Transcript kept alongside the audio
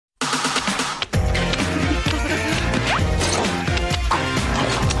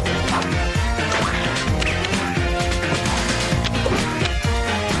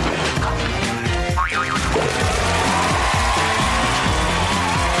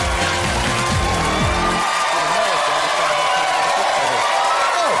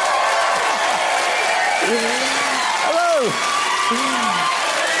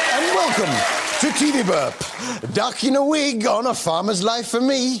TV Burp. Duck in a wig on A Farmer's Life for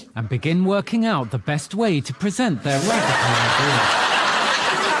Me. And begin working out the best way to present their radical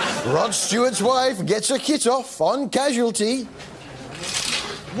idea. Rod Stewart's wife gets her kit off on Casualty.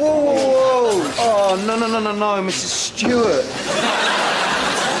 Whoa, whoa, whoa! Oh, no, Mrs. Stewart.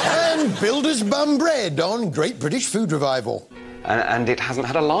 And Builder's Bum Bread on Great British Food Revival. And it hasn't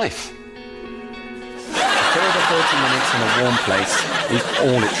had a life. 30 or 40 minutes in a warm place is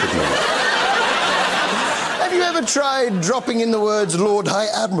all it should need. Have you ever tried dropping in the words Lord High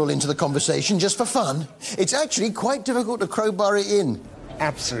Admiral into the conversation just for fun? It's actually quite difficult to crowbar it in.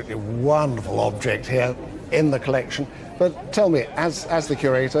 Absolutely wonderful object here in the collection. But tell me, as the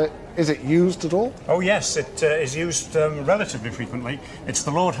curator, is it used at all? Oh, yes, it is used relatively frequently. It's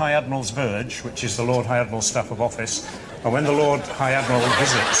the Lord High Admiral's Verge, which is the Lord High Admiral's staff of office. And when the Lord High Admiral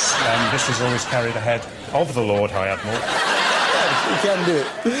visits, this is always carried ahead of the Lord High Admiral. You can do it.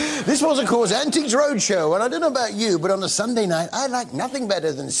 This was, of course, Antiques Roadshow, and I don't know about you, but on a Sunday night, I like nothing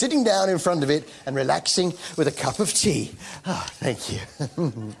better than sitting down in front of it and relaxing with a cup of tea. Oh, thank you.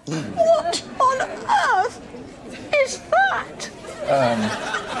 What on earth is that?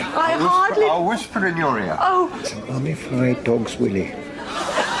 I'll whisper in your ear. Oh. It's a mummified dog's willy.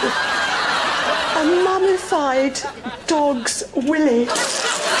 A mummified dog's willy.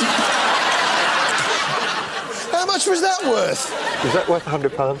 How much was that worth? Is that worth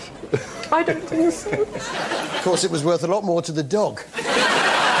 £100? I don't think so. Of course, it was worth a lot more to the dog.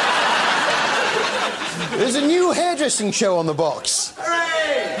 There's a new hairdressing show on the box. Hooray!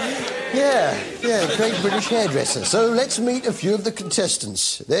 Yeah, Great British Hairdresser. So let's meet a few of the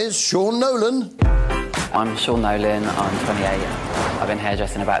contestants. There's Sean Nolan. I'm Sean Nolan, I'm 28. I've been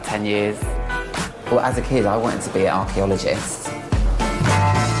hairdressing about 10 years. Well, as a kid, I wanted to be an archaeologist.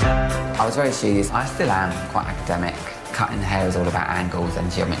 I was very studious. I still am quite academic. Cutting hair is all about angles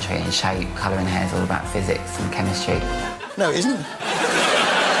and geometry and shape. Colouring hair is all about physics and chemistry. No, it isn't.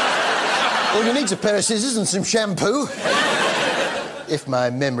 All you need is a pair of scissors and some shampoo. If my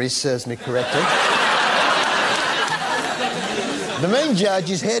memory serves me correctly. The main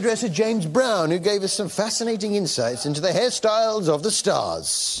judge is hairdresser James Brown, who gave us some fascinating insights into the hairstyles of the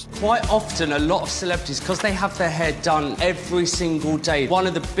stars. Quite often, a lot of celebrities, because they have their hair done every single day, one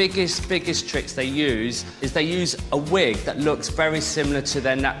of the biggest tricks they use is they use a wig that looks very similar to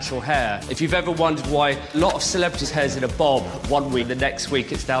their natural hair. If you've ever wondered why a lot of celebrities' hair's in a bob one week, the next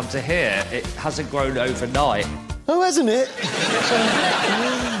week it's down to here, it hasn't grown overnight. Oh, hasn't it?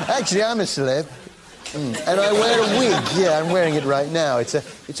 Actually, I'm a celeb. And I wear a wig. Yeah, I'm wearing it right now. It's a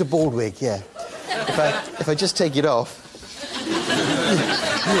bald wig, yeah. If I just take it off.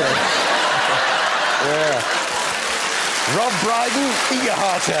 Yeah. Rob Brydon, eat your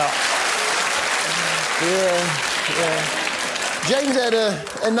heart out. Yeah. James had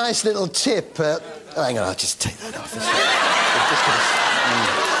a nice little tip. Oh, hang on, I'll just take that off.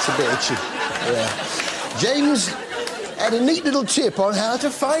 It's a bit itchy. Yeah. James had a neat little tip on how to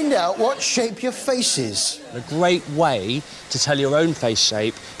find out what shape your face is. A great way to tell your own face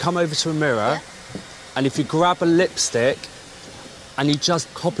shape, come over to a mirror, and if you grab a lipstick and you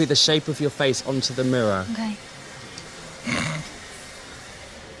just copy the shape of your face onto the mirror. OK.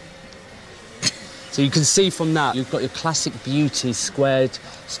 So you can see from that, you've got your classic beauty, squared,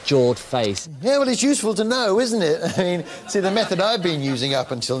 jawed face. Yeah, well, it's useful to know, isn't it? I mean, see, the method I've been using up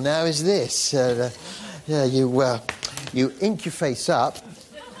until now is this. Yeah, you ink your face up.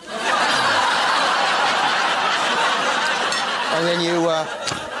 And then you,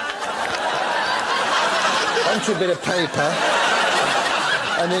 onto a bit of paper.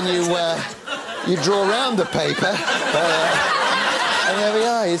 And then you draw around the paper. And there we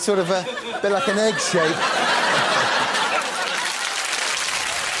are. It's sort of a bit like an egg shape.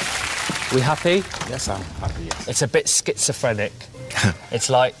 We happy? Yes, I'm happy, yes. It's a bit schizophrenic. It's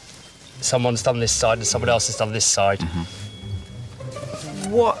like someone's done this side and someone else has done this side.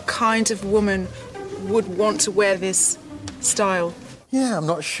 Mm-hmm. What kind of woman would want to wear this style? Yeah, I'm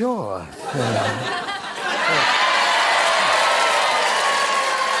not sure.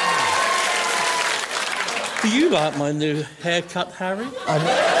 Do you like my new haircut, Harry?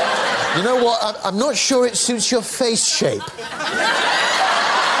 You know what? I'm not sure it suits your face shape.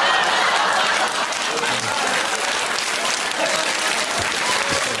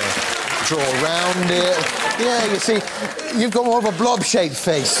 Draw around it. Yeah, you see, you've got more of a blob-shaped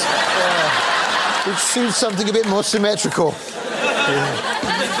face. Which suits something a bit more symmetrical.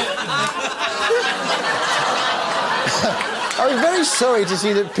 I was very sorry to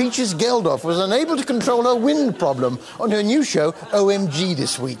see that Peaches Geldof was unable to control her wind problem on her new show, OMG,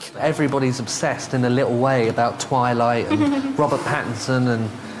 this week. Everybody's obsessed in a little way about Twilight and Robert Pattinson and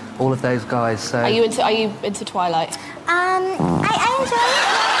all of those guys, so... Are you into Twilight? I enjoy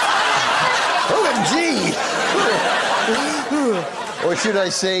OMG! Or should I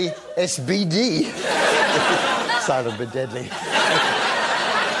say SBD? Silent but deadly.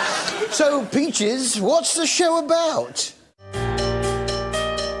 So, Peaches, what's the show about?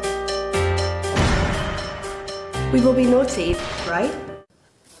 We will be naughty, right?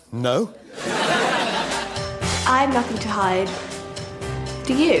 No. I have nothing to hide.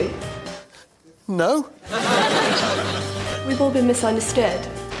 Do you? No. We've all been misunderstood.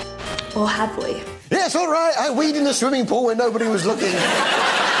 Or have we? Yes, all right. I weed in the swimming pool when nobody was looking.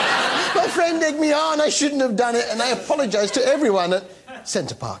 My friend egged me on. I shouldn't have done it, and I apologise to everyone at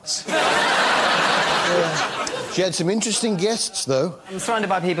Centre Parks. She had some interesting guests, though. I'm surrounded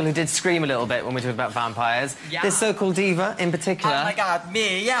by people who did scream a little bit when we talked about vampires. Yeah. This so-called diva, in particular. Oh, my God,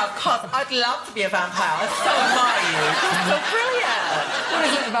 me? Yeah, of course. I'd love to be a vampire. So admire you. So brilliant. What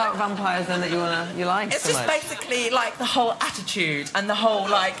is it about vampires, then, that you like It's so just much? basically, like, the whole attitude and the whole,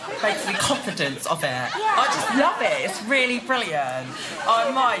 like, basically confidence of it. Yeah. I just love it. It's really brilliant. I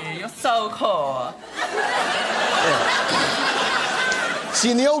admire you. You're so cool. Yeah. See,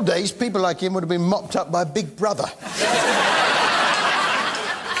 in the old days, people like him would have been mopped up by Big Brother.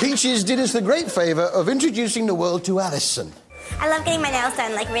 Peaches did us the great favour of introducing the world to Alison. I love getting my nails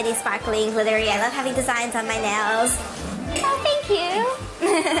done, like, really sparkly, glittery. I love having designs on my nails. Oh, thank you.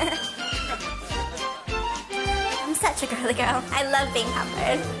 I'm such a girly girl. I love being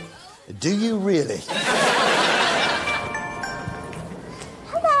pampered. Do you really?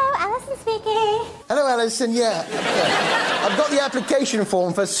 Hello, Alison speaking. Hello, Alison, yeah. I've got the application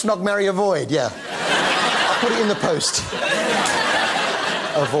form for Snog, Marry, Avoid, yeah. I'll put it in the post.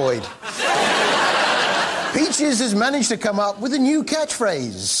 Avoid. Peaches has managed to come up with a new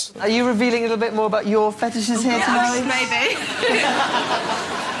catchphrase. Are you revealing a little bit more about your fetishes here tonight? Maybe.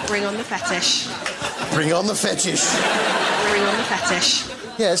 Bring on the fetish. Bring on the fetish. Bring on the fetish.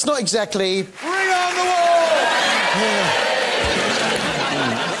 Yeah, it's not exactly... Bring on the wall! Yeah.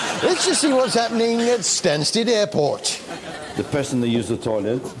 Let's just see what's happening at Stansted Airport. The person that used the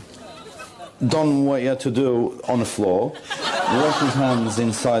toilet done what he had to do on the floor, wash his hands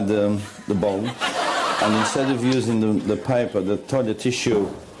inside the bowl, and instead of using the paper, the toilet tissue,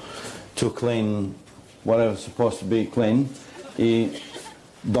 to clean whatever's supposed to be clean, he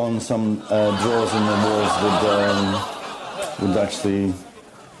done some drawers in the walls with actually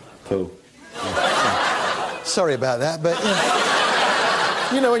poo. Sorry about that, but...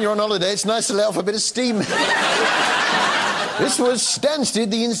 you know, when you're on holiday, it's nice to let off a bit of steam. This was Stansted,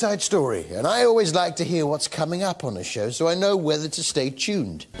 the inside story, and I always like to hear what's coming up on a show so I know whether to stay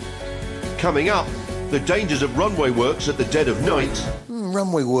tuned. Coming up, the dangers of runway works at the dead of night.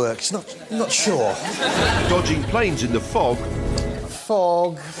 Runway works, not sure. Dodging planes in the fog.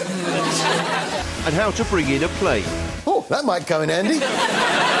 Fog. And how to bring in a plane. Oh, that might come in handy.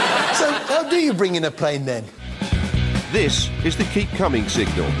 So, how do you bring in a plane, then? This is the keep coming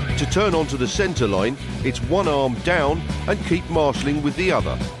signal. To turn onto the centre line, it's one arm down and keep marshalling with the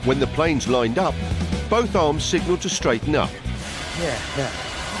other. When the plane's lined up, both arms signal to straighten up. Yeah.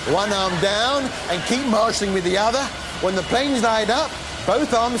 One arm down and keep marshalling with the other. When the plane's lined up,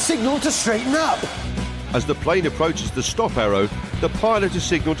 both arms signal to straighten up. As the plane approaches the stop arrow, the pilot is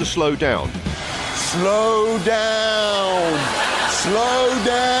signalled to slow down. Slow down! Slow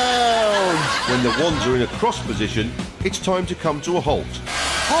down! When the wands are in a cross position, it's time to come to a halt.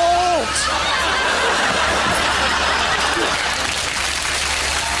 Halt!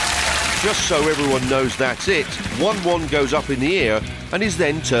 Just so everyone knows that's it, one wand goes up in the air and is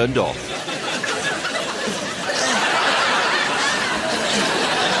then turned off.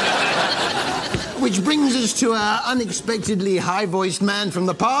 Which brings us to our unexpectedly high-voiced man from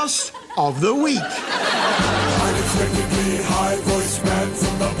the past of the week. Unexpectedly high-voiced man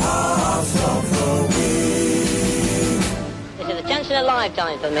from the past of the week. This is a chance in a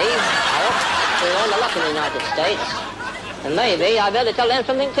lifetime for me. I hope to learn a lot in the United States. And maybe I better tell them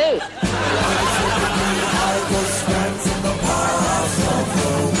something too. Unexpectedly high-voiced man from the past of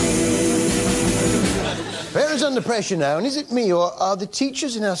the week. Parents under pressure now, and is it me or are the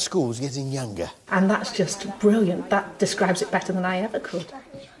teachers in our schools getting younger? And that's just brilliant. That describes it better than I ever could.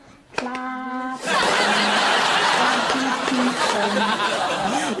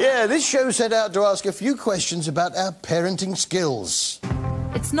 Yeah, this show set out to ask a few questions about our parenting skills.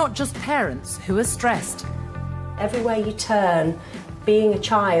 It's not just parents who are stressed. Everywhere you turn, being a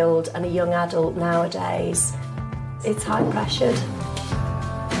child and a young adult nowadays, it's high-pressured.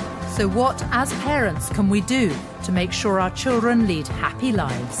 So what, as parents, can we do to make sure our children lead happy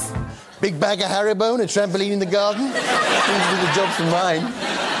lives? Big bag of Haribo and a trampoline in the garden? Seems to do the job for mine.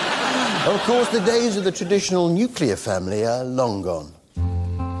 Of course, the days of the traditional nuclear family are long gone.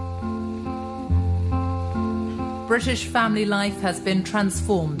 British family life has been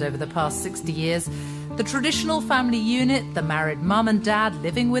transformed over the past 60 years. The traditional family unit, the married mum and dad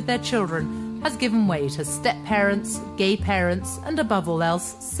living with their children, has given way to step-parents, gay parents, and above all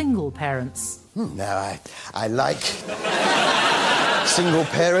else, single parents. Now, I like single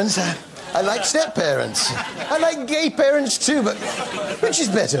parents. I like step-parents. I like gay parents too, but which is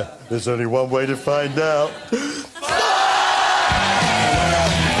better? There's only one way to find out. See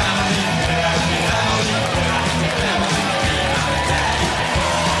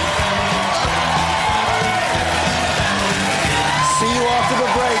you after the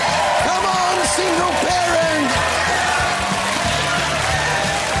break. Come on, single parent!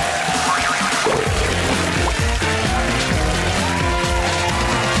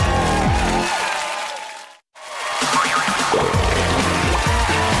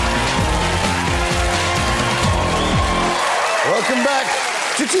 Welcome back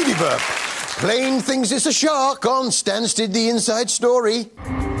to TV Burp. Plane thinks it's a shark on Stansted, the inside story.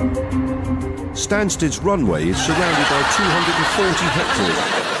 Stansted's runway is surrounded by 240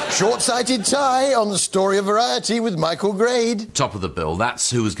 hectares. Short-sighted tie on the story of variety with Michael Grade. Top of the bill, that's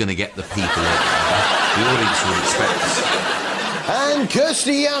who's going to get the people in. The audience would expect. And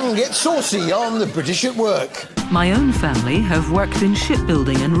Kirsty Young gets saucy on the British at Work. My own family have worked in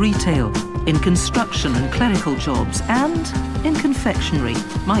shipbuilding and retail, in construction and clerical jobs, and in confectionery.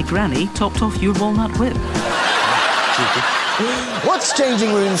 My granny topped off your walnut whip. What's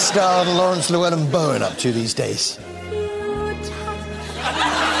changing room star Lawrence Llewellyn-Bowen up to these days?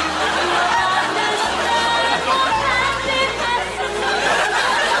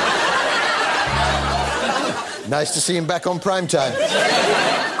 Nice to see him back on prime time.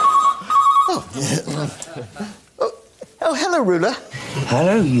 Oh, hello, Ruler.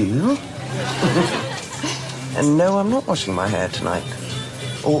 Hello, you. And no, I'm not washing my hair tonight.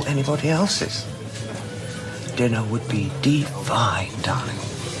 Or anybody else's. Dinner would be divine, darling.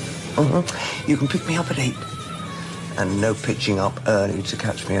 You can pick me up at 8. And no pitching up early to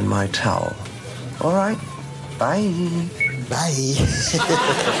catch me in my towel. All right? Bye. Bye.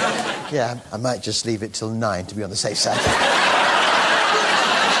 Yeah, I might just leave it till 9 to be on the safe side.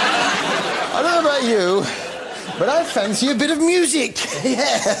 I don't know about you, but I fancy a bit of music.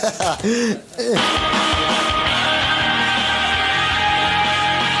 Yeah.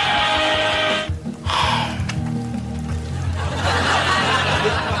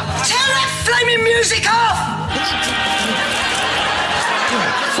 Flaming music off!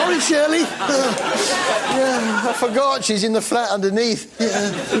 Sorry, Shirley. Yeah, I forgot she's in the flat underneath.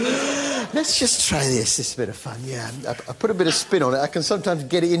 Yeah. Let's just try this. This is a bit of fun. Yeah, I put a bit of spin on it. I can sometimes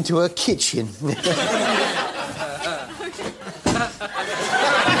get it into her kitchen. I'm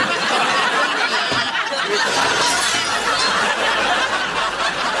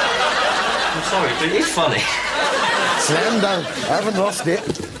sorry, but it's funny. Slam dunk. I haven't lost it.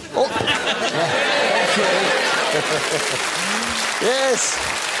 Oh. Yes.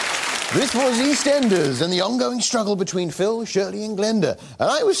 This was EastEnders and the ongoing struggle between Phil, Shirley and Glenda. And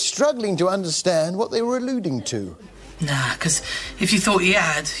I was struggling to understand what they were alluding to. Nah, because if you thought he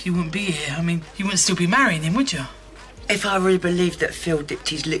had, you wouldn't be here. I mean, you wouldn't still be marrying him, would you? If I really believed that Phil dipped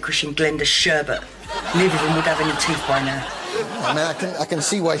his licorice in Glenda's sherbet, neither of them would have any teeth by now. I mean, I can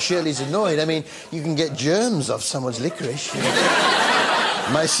see why Shirley's annoyed. I mean, you can get germs off someone's licorice.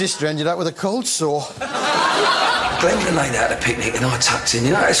 My sister ended up with a cold sore. Glenda laid out a picnic and I tucked in.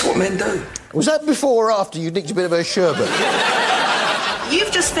 You know, that's what men do. Was that before or after you nicked a bit of her sherbet?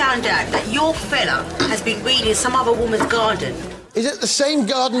 You've just found out that your fella has been weeding some other woman's garden. Is it the same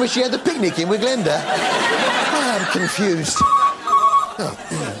garden where she had the picnic in with Glenda? I'm confused. Oh,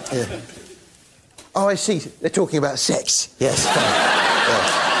 yeah. Oh, I see. They're talking about sex. Yes.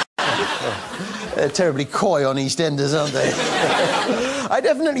 They're terribly coy on EastEnders, aren't they? I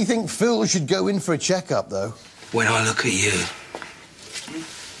definitely think Phil should go in for a checkup, though. When I look at you,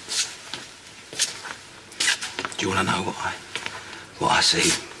 do you want to know what I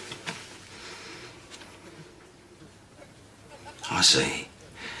see? I see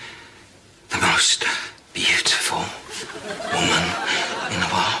the most beautiful woman in the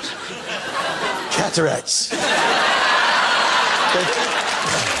world. Cataracts.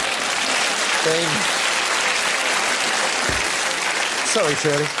 Sorry,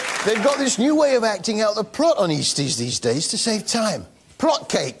 Shirley. They've got this new way of acting out the plot on Easties these days to save time. Plot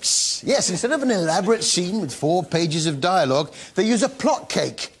cakes. Yes, instead of an elaborate scene with 4 pages of dialogue, they use a plot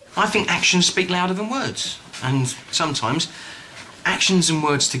cake. I think actions speak louder than words. And sometimes, actions and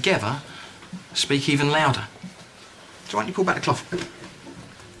words together speak even louder. So why don't you pull back the cloth?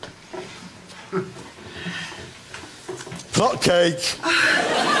 Clock cake.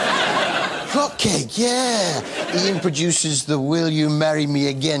 Clock cake, yeah. Ian produces the Will You Marry Me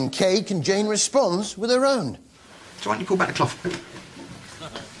Again cake and Jane responds with her own. So why don't you pull back the cloth?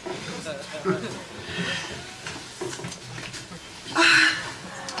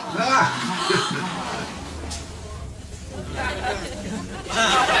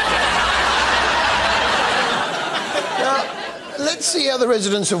 Now, let's see how the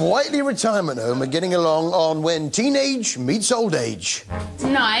residents of Whiteley Retirement Home are getting along on When Teenage Meets Old Age.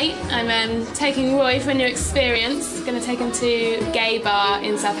 Tonight, I'm taking Roy for a new experience. Going to take him to a gay bar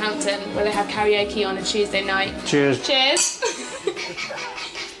in Southampton where they have karaoke on a Tuesday night. Cheers. Cheers.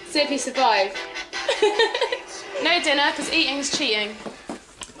 See if he survives. No dinner, because eating's cheating.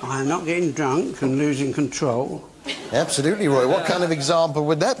 I'm not getting drunk and losing control. Absolutely, Roy. What kind of example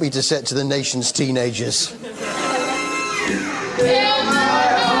would that be to set to the nation's teenagers?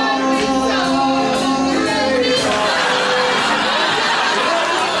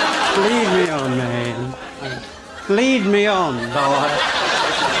 Lead me on, man. Lead me on, boy.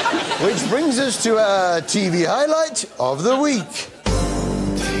 Which brings us to our TV highlight of the week.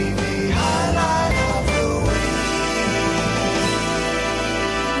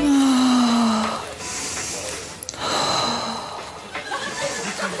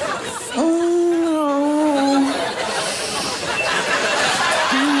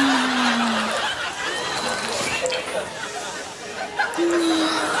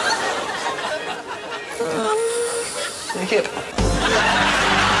 Thank you.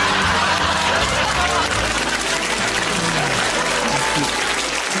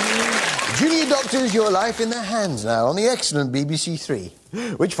 Junior Doctors, Your Life in Their Hands now on the excellent BBC Three,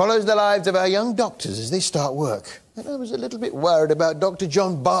 which follows the lives of our young doctors as they start work. And I was a little bit worried about Dr.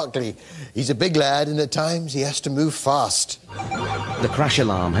 John Barclay. He's a big lad and at times he has to move fast. The crash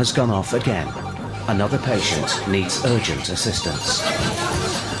alarm has gone off again. Another patient needs urgent assistance.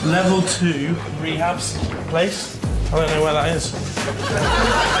 Level 2 rehabs place. I don't know where that is.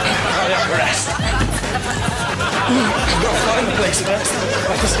 Cardiac arrest. I've got to find the place first.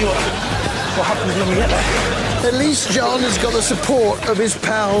 I can see what happens when we get there. At least John has got the support of his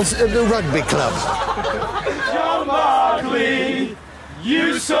pals at the rugby club. John Barclay,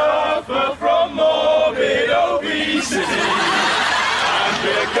 you suffer from morbid obesity, and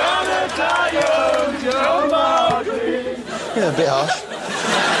you're gonna die young, John Barclay. Yeah, a bit harsh.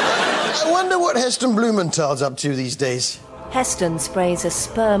 I wonder what Heston Blumenthal's up to these days. Heston sprays a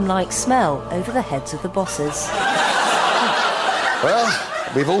sperm-like smell over the heads of the bosses. Well,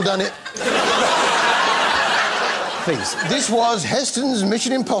 we've all done it. Please, this was Heston's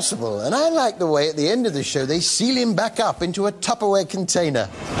Mission Impossible, and I like the way at the end of the show they seal him back up into a Tupperware container.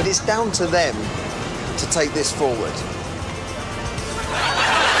 But it's down to them to take this forward.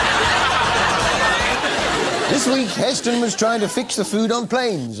 This week, Heston was trying to fix the food on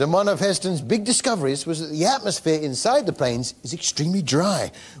planes, and one of Heston's big discoveries was that the atmosphere inside the planes is extremely dry,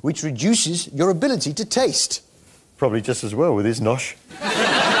 which reduces your ability to taste. Probably just as well with his nosh.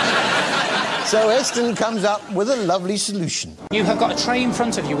 So Heston comes up with a lovely solution. You have got a tray in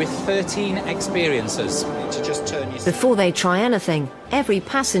front of you with 13 experiencers. To just turn your... Before they try anything, every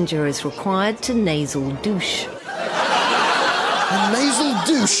passenger is required to nasal douche. A nasal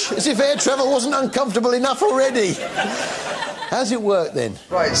douche, as if air travel wasn't uncomfortable enough already. How's it work then?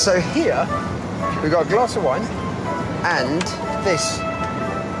 Right, so here we've got a glass of wine, and this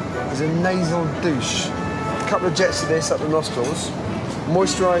is a nasal douche. A couple of jets of this up the nostrils,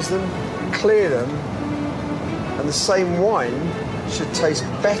 moisturise them, clear them, and the same wine should taste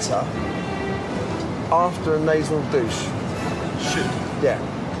better after a nasal douche. Should? Yeah.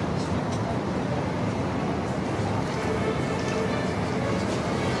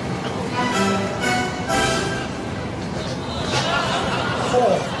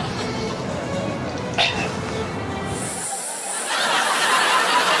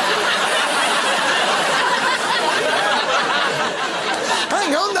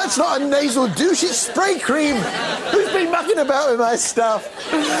 Hang on, that's not a nasal douche, it's spray cream. Who's been mucking about with my stuff?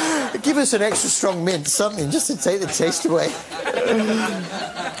 Give us an extra strong mint, something, just to take the taste away.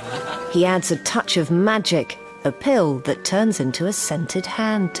 He adds a touch of magic, a pill that turns into a scented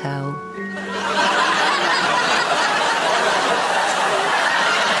hand towel.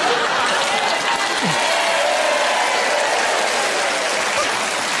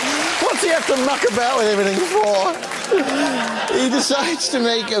 What's he have to muck about with everything for? He decides to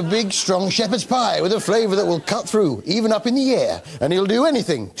make a big, strong shepherd's pie with a flavour that will cut through, even up in the air, and he'll do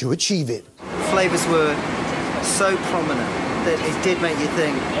anything to achieve it. Flavours were so prominent that it did make you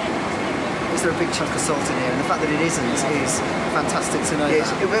think, is there a big chunk of salt in here? And the fact that it isn't is fantastic to know.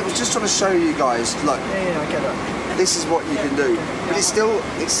 Yes, it was just trying to show you guys, look. Yeah, I get that. this is what you can do. But it's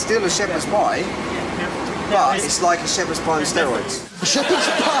still a shepherd's pie, but it's like a shepherd's pie on steroids. A shepherd's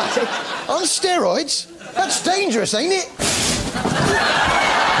pie on steroids? That's dangerous, ain't it?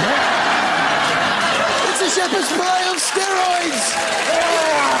 It's a shepherd's pie on steroids!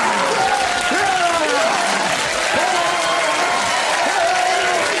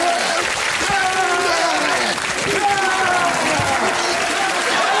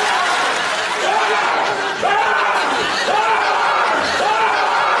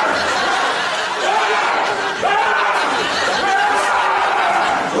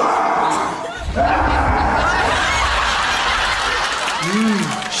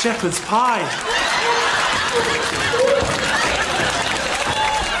 Shepherd's pie.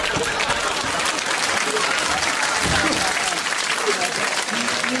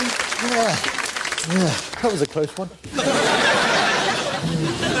 Yeah, that was a close one.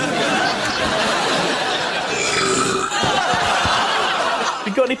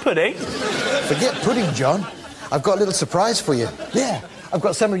 You got any pudding? Forget pudding, John. I've got a little surprise for you. Yeah, I've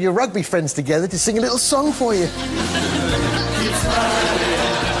got some of your rugby friends together to sing a little song for you.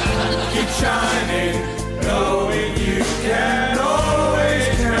 Keep shining, knowing you can always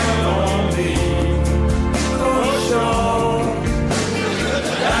count on me. For sure,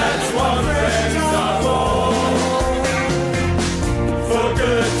 that's what friends are for. For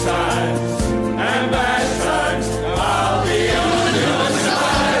good times and bad times, I'll be on your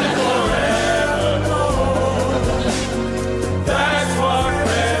side forevermore. That's what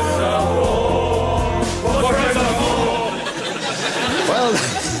friends are for. What friends are for. Well,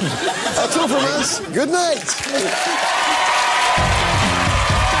 that's all from us. Good night.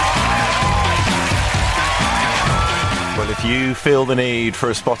 Well, if you feel the need for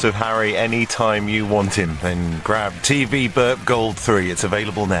a spot of Harry any time you want him, then grab TV Burp Gold 3. It's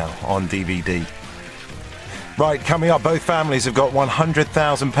available now on DVD. Right, coming up, both families have got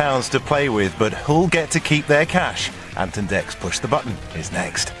 £100,000 to play with, but who'll get to keep their cash? Anton Deck's Push the Button is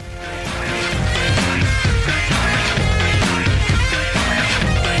next.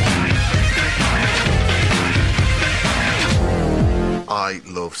 I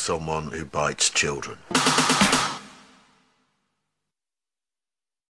love someone who bites children.